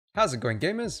How's it going,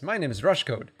 gamers? My name is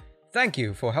Rushcode. Thank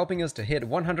you for helping us to hit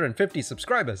 150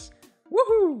 subscribers.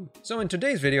 Woohoo! So in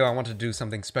today's video, I want to do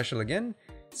something special again.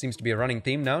 It seems to be a running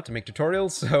theme now to make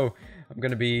tutorials, so I'm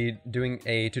going to be doing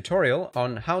a tutorial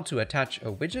on how to attach a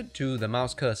widget to the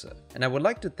mouse cursor. And I would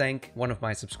like to thank one of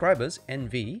my subscribers,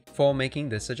 NV, for making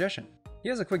this suggestion.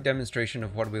 Here's a quick demonstration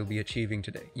of what we'll be achieving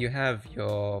today. You have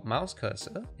your mouse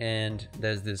cursor and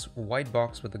there's this white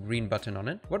box with a green button on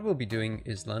it. What we'll be doing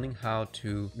is learning how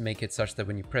to make it such that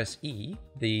when you press E,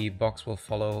 the box will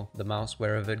follow the mouse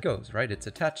wherever it goes, right? It's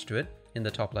attached to it in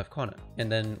the top left corner.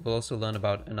 And then we'll also learn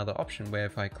about another option where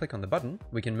if I click on the button,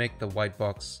 we can make the white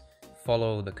box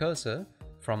follow the cursor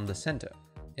from the center.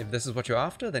 If this is what you're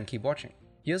after, then keep watching.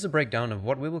 Here's a breakdown of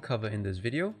what we will cover in this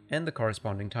video and the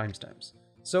corresponding timestamps.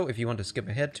 So if you want to skip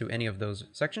ahead to any of those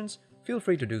sections, feel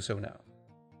free to do so now.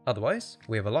 Otherwise,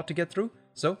 we have a lot to get through,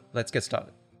 so let's get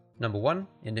started. Number 1,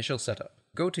 initial setup.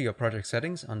 Go to your project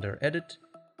settings under Edit,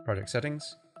 Project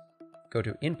Settings, go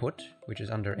to Input, which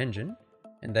is under Engine,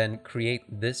 and then create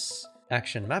this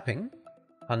action mapping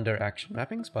under Action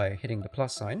Mappings by hitting the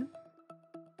plus sign.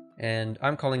 And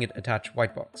I'm calling it Attach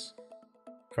Whitebox.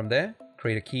 From there,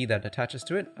 create a key that attaches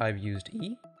to it. I've used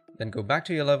E. Then go back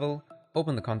to your level,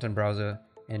 open the content browser,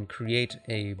 and create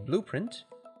a blueprint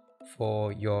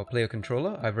for your player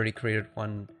controller. I've already created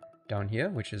one down here,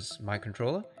 which is my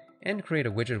controller, and create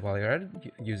a widget while you're at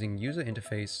it using user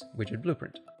interface widget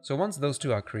blueprint. So once those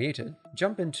two are created,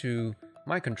 jump into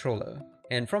my controller,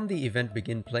 and from the event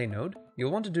begin play node,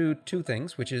 you'll want to do two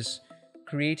things, which is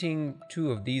creating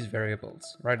two of these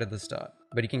variables right at the start.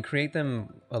 But you can create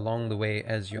them along the way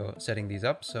as you're setting these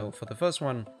up. So for the first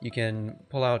one, you can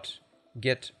pull out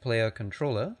get player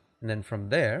controller, and then from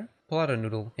there, pull out a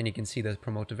noodle and you can see there's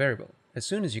promote to variable. As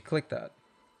soon as you click that,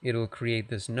 it'll create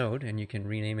this node and you can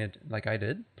rename it like I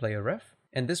did, player ref,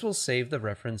 and this will save the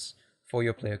reference for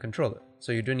your player controller.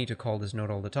 So you don't need to call this node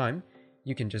all the time.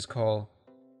 You can just call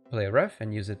player ref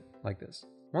and use it like this.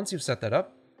 Once you've set that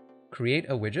up, create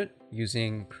a widget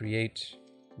using create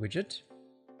widget.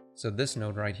 So this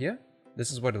node right here,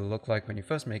 this is what it'll look like when you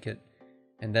first make it,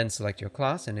 and then select your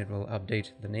class and it will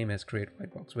update the name as create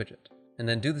whitebox widget. And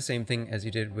then do the same thing as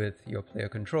you did with your player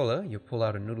controller. You pull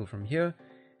out a noodle from here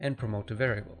and promote to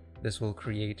variable. This will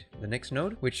create the next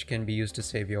node, which can be used to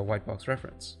save your whitebox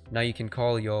reference. Now you can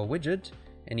call your widget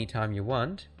anytime you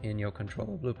want in your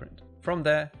controller blueprint. From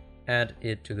there, add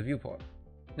it to the viewport.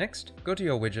 Next, go to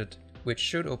your widget, which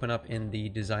should open up in the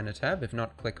designer tab. If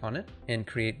not, click on it and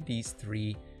create these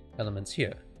three elements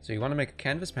here. So you want to make a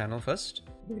canvas panel first,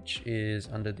 which is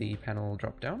under the panel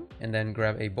dropdown, and then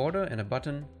grab a border and a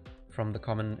button from the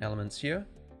common elements here,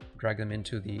 drag them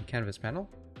into the canvas panel,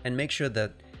 and make sure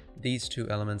that these two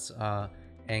elements are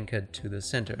anchored to the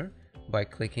center by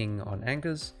clicking on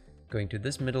anchors, going to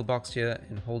this middle box here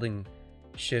and holding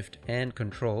Shift and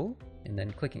Control and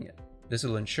then clicking it. This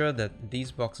will ensure that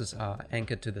these boxes are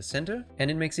anchored to the center,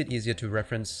 and it makes it easier to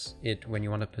reference it when you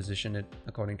want to position it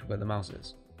according to where the mouse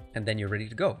is. And then you're ready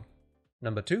to go.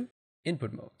 Number 2,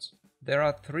 input modes. There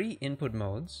are 3 input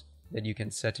modes that you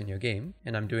can set in your game,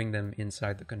 and I'm doing them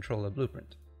inside the controller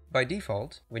blueprint. By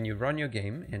default, when you run your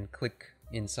game and click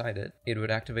inside it, it would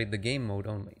activate the game mode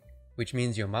only, which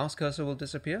means your mouse cursor will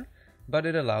disappear, but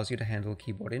it allows you to handle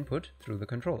keyboard input through the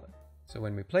controller. So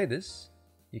when we play this,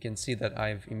 you can see that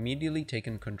I've immediately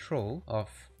taken control of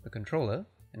the controller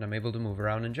and I'm able to move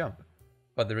around and jump,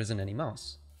 but there isn't any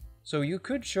mouse. So you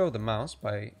could show the mouse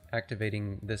by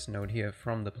activating this node here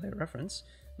from the player reference,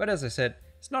 but as I said,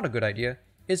 it's not a good idea.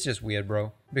 It's just weird,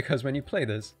 bro, because when you play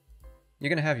this, you're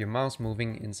gonna have your mouse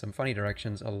moving in some funny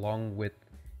directions along with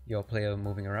your player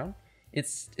moving around.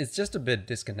 It's just a bit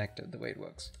disconnected the way it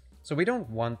works. So we don't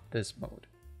want this mode.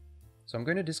 So I'm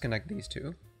going to disconnect these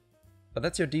two, but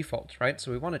that's your default, right?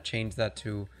 So we want to change that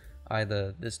to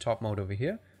either this top mode over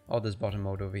here or this bottom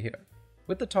mode over here.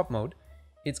 With the top mode,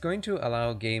 it's going to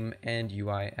allow game and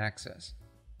UI access,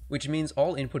 which means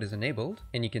all input is enabled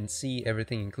and you can see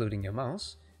everything including your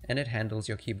mouse, and it handles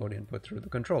your keyboard input through the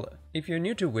controller. If you're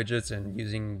new to widgets and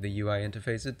using the UI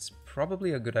interface, it's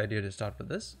probably a good idea to start with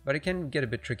this, but it can get a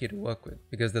bit tricky to work with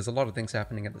because there's a lot of things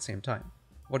happening at the same time.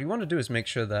 What you want to do is make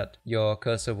sure that your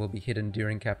cursor will be hidden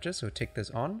during capture, so tick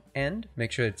this on, and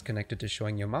make sure it's connected to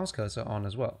showing your mouse cursor on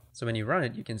as well. So when you run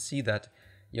it, you can see that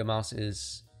your mouse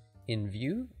is in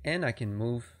view and I can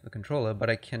move the controller, but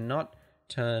I cannot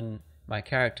turn my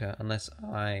character unless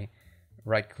I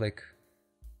right click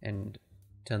and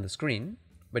turn the screen,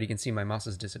 but you can see my mouse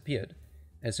has disappeared.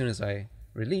 As soon as I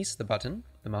release the button,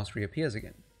 the mouse reappears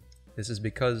again. This is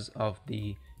because of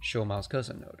the show mouse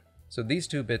cursor node. So these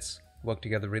two bits work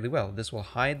together really well. This will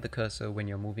hide the cursor when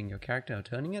you're moving your character or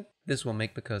turning it. This will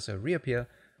make the cursor reappear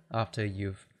after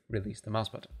you've released the mouse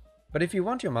button. But if you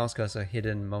want your mouse cursor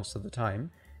hidden most of the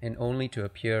time and only to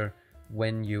appear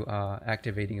when you are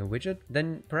activating a widget,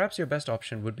 then perhaps your best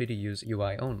option would be to use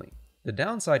UI only. The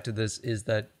downside to this is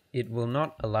that it will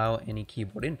not allow any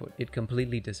keyboard input. It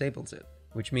completely disables it,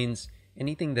 which means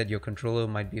anything that your controller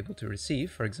might be able to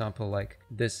receive, for example, like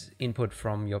this input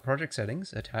from your project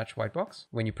settings, attach white box,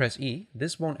 when you press E,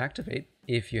 this won't activate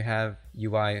if you have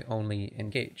UI only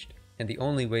engaged. And the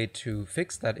only way to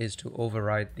fix that is to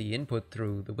override the input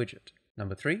through the widget.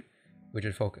 Number 3,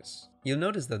 widget focus. You'll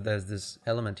notice that there's this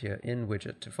element here in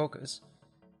widget to focus,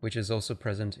 which is also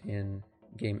present in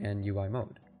Game+UI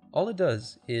mode. All it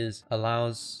does is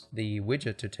allows the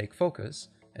widget to take focus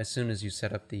as soon as you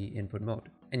set up the input mode.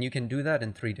 And you can do that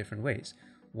in 3 different ways.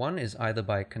 One is either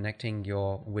by connecting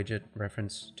your widget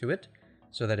reference to it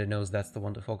so that it knows that's the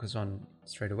one to focus on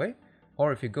straight away.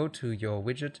 Or if you go to your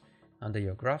widget under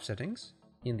your graph settings,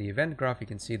 in the event graph, you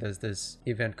can see there's this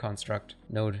event construct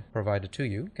node provided to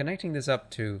you. Connecting this up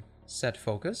to set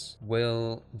focus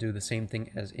will do the same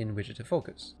thing as in widget to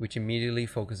focus, which immediately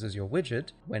focuses your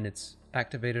widget when it's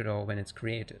activated or when it's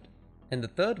created. And the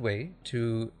third way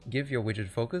to give your widget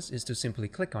focus is to simply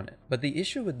click on it. But the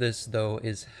issue with this though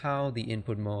is how the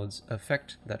input modes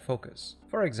affect that focus.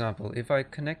 For example, if I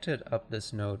connected up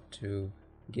this node to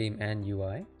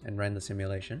Game+UI and ran the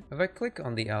simulation, if I click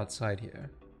on the outside here,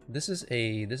 this is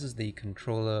the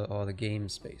controller or the game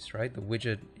space, right? The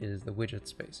widget is the widget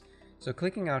space. So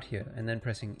clicking out here and then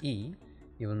pressing E,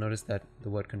 you will notice that the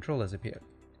word controller has appeared.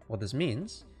 What this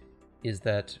means is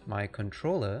that my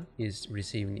controller is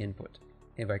receiving input.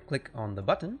 If I click on the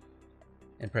button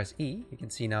and press E, you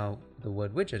can see now the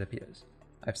word widget appears.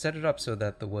 I've set it up so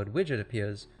that the word widget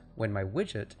appears when my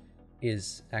widget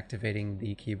is activating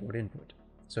the keyboard input.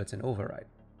 So it's an override.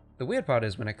 The weird part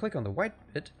is when I click on the white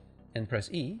bit and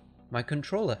press E, my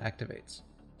controller activates.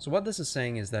 So what this is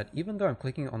saying is that even though I'm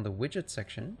clicking on the widget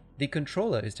section, the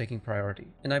controller is taking priority.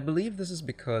 And I believe this is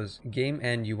because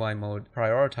Game+UI mode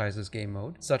prioritizes game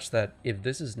mode, such that if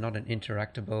this is not an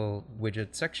interactable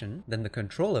widget section, then the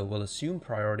controller will assume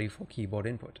priority for keyboard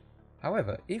input.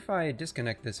 However, if I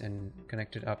disconnect this and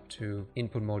connect it up to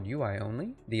input mode UI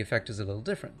only, the effect is a little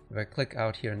different. If I click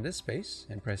out here in this space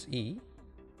and press E,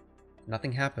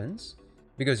 nothing happens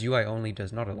because UI only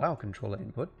does not allow controller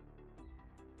input.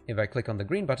 If I click on the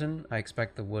green button, I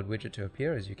expect the word widget to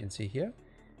appear, as you can see here.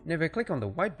 And if I click on the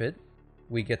white bit,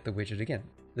 we get the widget again.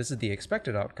 This is the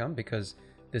expected outcome because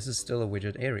this is still a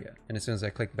widget area. And as soon as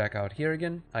I click back out here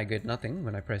again, I get nothing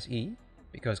when I press E,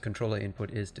 because controller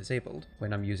input is disabled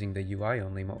when I'm using the UI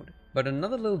only mode. But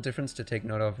another little difference to take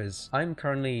note of is I'm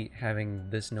currently having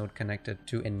this node connected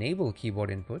to enable keyboard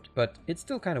input, but it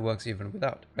still kind of works even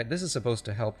without. Right? This is supposed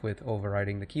to help with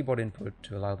overriding the keyboard input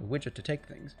to allow the widget to take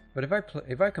things. But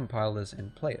if I compile this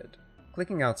and play it,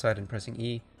 clicking outside and pressing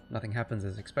E, nothing happens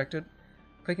as expected.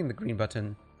 Clicking the green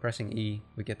button, pressing E,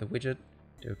 we get the widget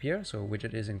to appear, so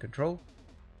widget is in control.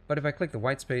 But if I click the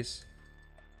white space,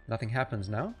 nothing happens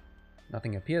now.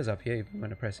 Nothing appears up here even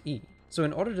when I press E. So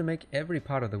in order to make every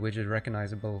part of the widget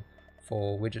recognizable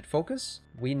for widget focus,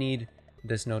 we need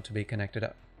this node to be connected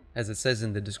up. As it says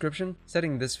in the description,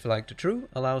 setting this flag to true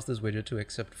allows this widget to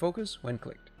accept focus when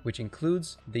clicked, which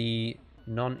includes the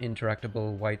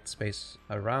non-interactable white space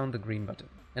around the green button.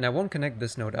 And I won't connect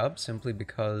this node up simply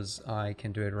because I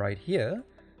can do it right here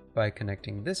by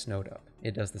connecting this node up.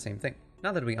 It does the same thing.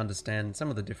 Now that we understand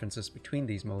some of the differences between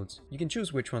these modes, you can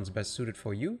choose which one's best suited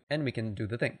for you, and we can do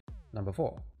the thing. Number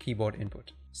 4, keyboard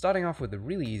input. Starting off with a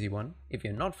really easy one, if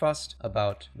you're not fussed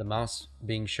about the mouse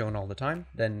being shown all the time,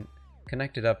 then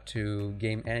connect it up to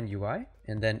Game+UI,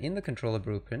 and then in the controller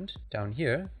blueprint, down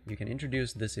here, you can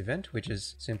introduce this event, which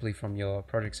is simply from your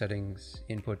project settings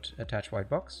input attach white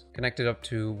box. Connect it up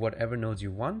to whatever nodes you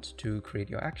want to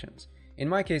create your actions. In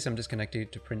my case, I'm just connecting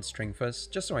it to print string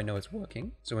first, just so I know it's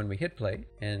working. So when we hit play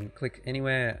and click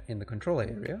anywhere in the controller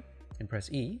area and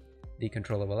press E, the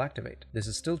controller will activate. This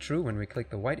is still true when we click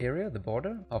the white area, the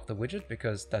border of the widget,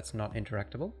 because that's not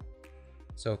interactable.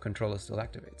 So controller still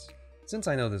activates. Since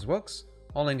I know this works,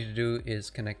 all I need to do is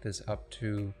connect this up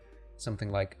to something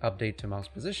like update to mouse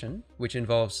position, which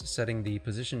involves setting the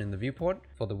position in the viewport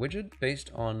for the widget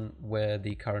based on where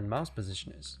the current mouse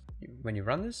position is. When you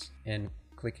run this and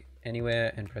click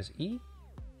anywhere and press E,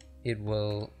 it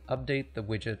will update the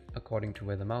widget according to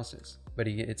where the mouse is. But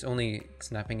it's only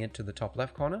snapping it to the top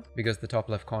left corner because the top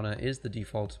left corner is the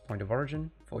default point of origin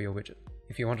for your widget.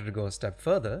 If you wanted to go a step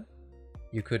further,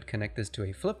 you could connect this to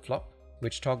a flip-flop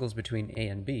which toggles between A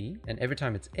and B, and every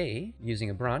time it's A, using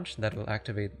a branch that will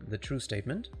activate the true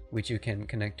statement, which you can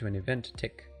connect to an event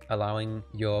tick, allowing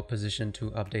your position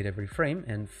to update every frame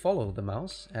and follow the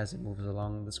mouse as it moves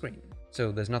along the screen.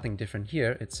 So there's nothing different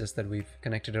here, it's just that we've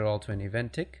connected it all to an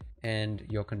event tick, and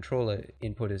your controller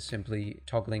input is simply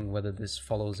toggling whether this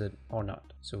follows it or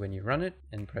not. So when you run it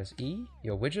and press E,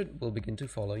 your widget will begin to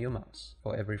follow your mouse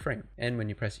for every frame. And when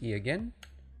you press E again,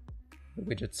 the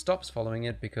widget stops following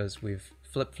it because we've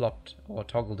flip-flopped or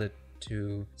toggled it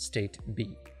to state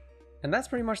B. And that's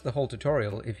pretty much the whole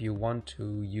tutorial if you want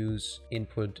to use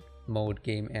input mode,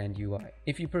 game, and UI.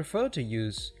 If you prefer to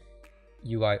use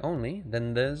UI only,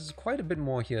 then there's quite a bit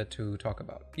more here to talk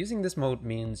about. Using this mode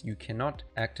means you cannot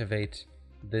activate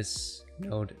this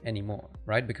node anymore,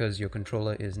 right? Because your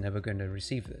controller is never going to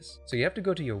receive this. So you have to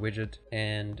go to your widget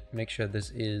and make sure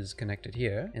this is connected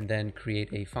here, and then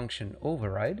create a function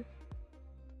override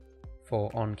for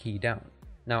onKeyDown.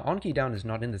 Now onKeyDown is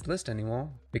not in this list anymore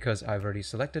because I've already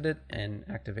selected it and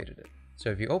activated it. So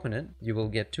if you open it, you will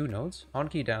get two nodes,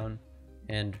 onKeyDown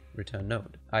and return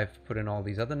node. I've put in all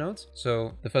these other nodes.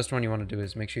 So the first one you want to do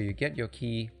is make sure you get your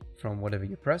key from whatever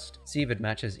you pressed, see if it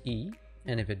matches E,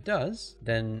 and if it does,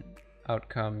 then out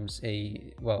comes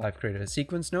I've created a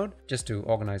sequence node just to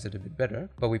organize it a bit better,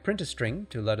 but we print a string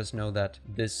to let us know that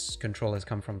this control has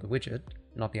come from the widget,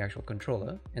 not the actual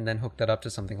controller, and then hook that up to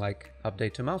something like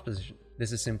update to mouse position.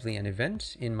 This is simply an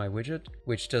event in my widget,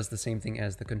 which does the same thing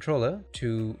as the controller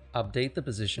to update the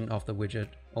position of the widget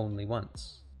only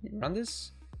once. You run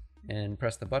this and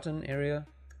press the button area,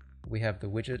 we have the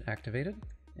widget activated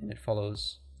and it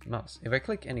follows the mouse. If I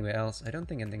click anywhere else, I don't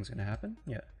think anything's going to happen.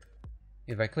 Yeah.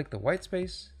 If I click the white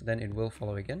space, then it will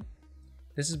follow again.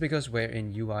 This is because we're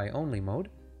in UI only mode.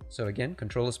 So again,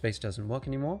 controller space doesn't work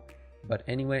anymore, but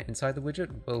anywhere inside the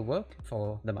widget will work,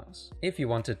 follow the mouse. If you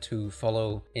wanted to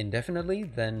follow indefinitely,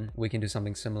 then we can do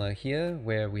something similar here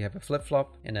where we have a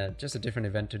flip-flop and just a different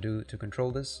event to do to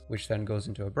control this, which then goes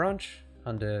into a branch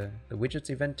under the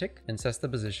widget's event tick and sets the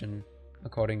position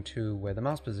according to where the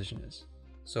mouse position is.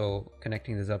 So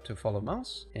connecting this up to follow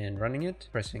mouse and running it,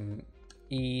 pressing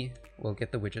E will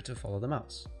get the widget to follow the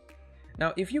mouse.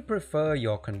 Now, if you prefer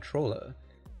your controller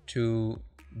to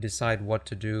decide what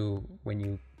to do when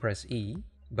you press E,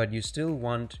 but you still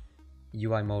want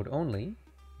UI mode only,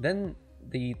 then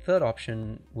the third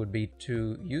option would be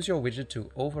to use your widget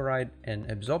to override and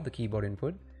absorb the keyboard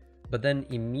input, but then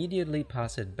immediately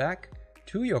pass it back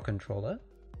to your controller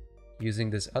using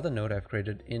this other node I've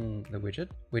created in the widget,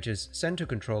 which is send to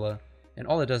controller, and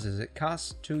all it does is it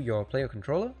casts to your player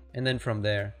controller, and then from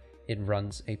there it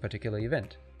runs a particular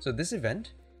event. So this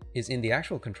event is in the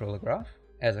actual controller graph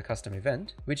as a custom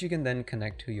event, which you can then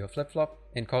connect to your flip-flop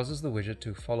and causes the widget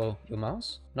to follow your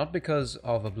mouse, not because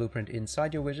of a blueprint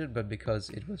inside your widget, but because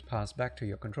it was passed back to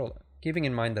your controller. Keeping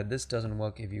in mind that this doesn't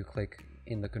work if you click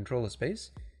in the controller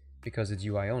space, because it's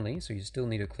UI only, so you still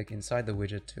need to click inside the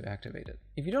widget to activate it.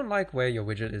 If you don't like where your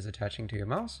widget is attaching to your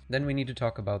mouse, then we need to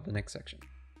talk about the next section.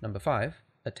 Number 5,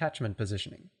 attachment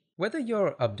positioning. Whether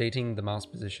you're updating the mouse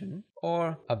position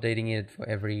or updating it for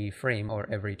every frame or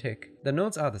every tick, the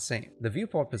nodes are the same. The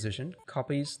viewport position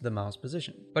copies the mouse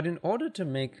position. But in order to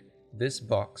make this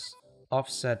box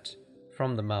offset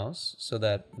from the mouse so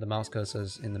that the mouse cursor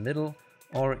is in the middle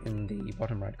or in the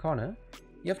bottom right corner,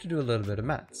 you have to do a little bit of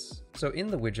maths. So in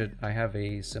the widget, I have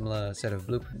a similar set of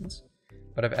blueprints,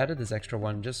 but I've added this extra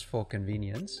one just for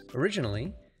convenience.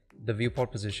 Originally, the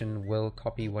viewport position will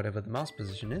copy whatever the mouse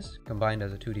position is, combined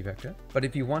as a 2D vector. But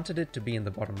if you wanted it to be in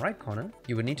the bottom right corner,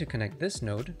 you would need to connect this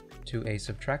node to a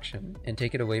subtraction and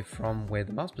take it away from where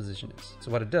the mouse position is.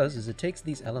 So what it does is it takes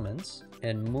these elements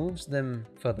and moves them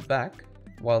further back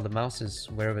while the mouse is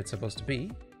wherever it's supposed to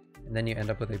be, and then you end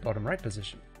up with a bottom right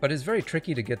position. But it's very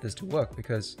tricky to get this to work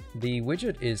because the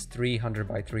widget is 300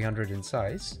 by 300 in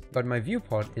size, but my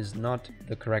viewport is not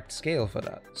the correct scale for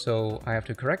that. So I have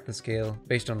to correct the scale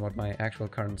based on what my actual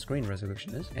current screen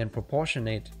resolution is and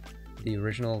proportionate the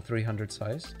original 300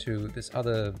 size to this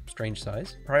other strange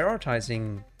size,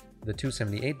 prioritizing the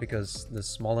 278 because the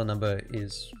smaller number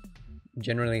is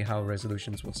generally how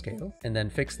resolutions will scale, and then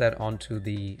fix that onto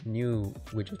the new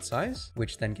widget size,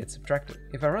 which then gets subtracted.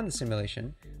 If I run the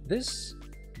simulation, this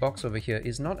box over here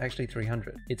is not actually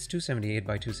 300, it's 278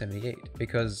 by 278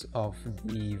 because of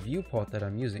the viewport that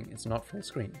I'm using. It's not full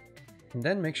screen. And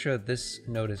then make sure this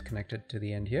node is connected to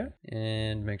the end here,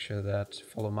 and make sure that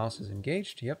follow mouse is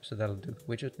engaged. Yep, so that'll do the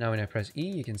widget. Now when I press E,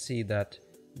 you can see that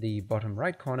the bottom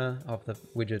right corner of the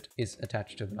widget is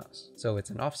attached to the mouse. So it's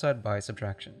an offset by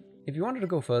subtraction. If you wanted to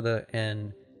go further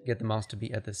and get the mouse to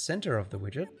be at the center of the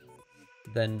widget,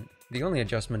 then The only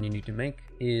adjustment you need to make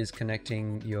is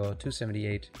connecting your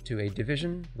 278 to a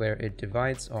division where it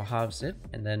divides or halves it,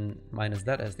 and then minus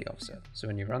that as the offset. So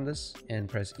when you run this and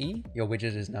press E, your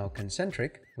widget is now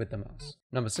concentric with the mouse.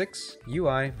 Number 6,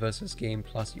 UI versus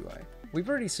Game+UI. We've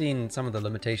already seen some of the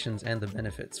limitations and the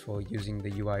benefits for using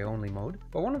the UI only mode,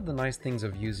 but one of the nice things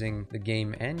of using the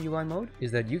game and UI mode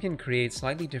is that you can create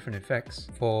slightly different effects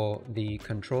for the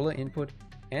controller input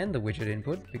and the widget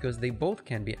input, because they both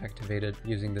can be activated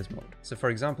using this mode. So for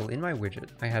example, in my widget,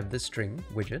 I have this string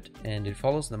widget, and it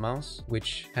follows the mouse,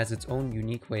 which has its own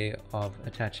unique way of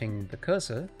attaching the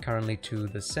cursor currently to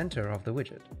the center of the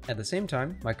widget. At the same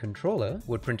time, my controller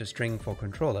would print a string for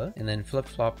controller and then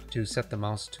flip-flop to set the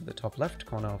mouse to the top left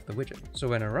corner of the widget. So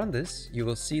when I run this, you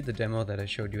will see the demo that I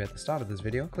showed you at the start of this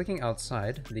video. Clicking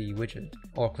outside the widget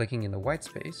or clicking in the white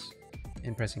space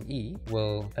and pressing E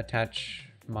will attach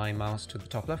my mouse to the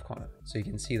top left corner. So you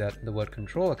can see that the word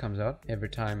controller comes out every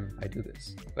time I do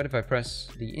this. But if I press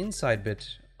the inside bit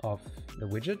of the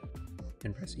widget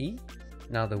and press E,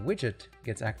 now the widget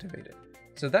gets activated.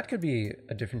 So that could be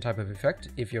a different type of effect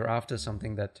if you're after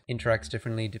something that interacts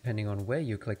differently depending on where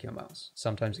you click your mouse.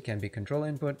 Sometimes it can be controller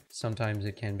input, sometimes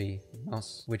it can be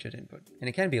mouse widget input. And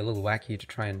it can be a little wacky to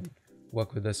try and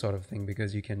work with this sort of thing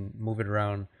because you can move it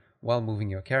around while moving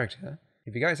your character.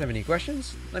 If you guys have any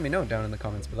questions, let me know down in the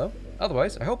comments below.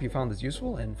 Otherwise, I hope you found this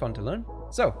useful and fun to learn.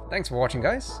 So, thanks for watching,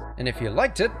 guys. And if you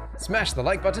liked it, smash the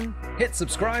like button, hit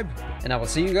subscribe, and I will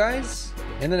see you guys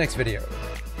in the next video.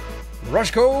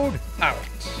 Rushcode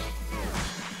out!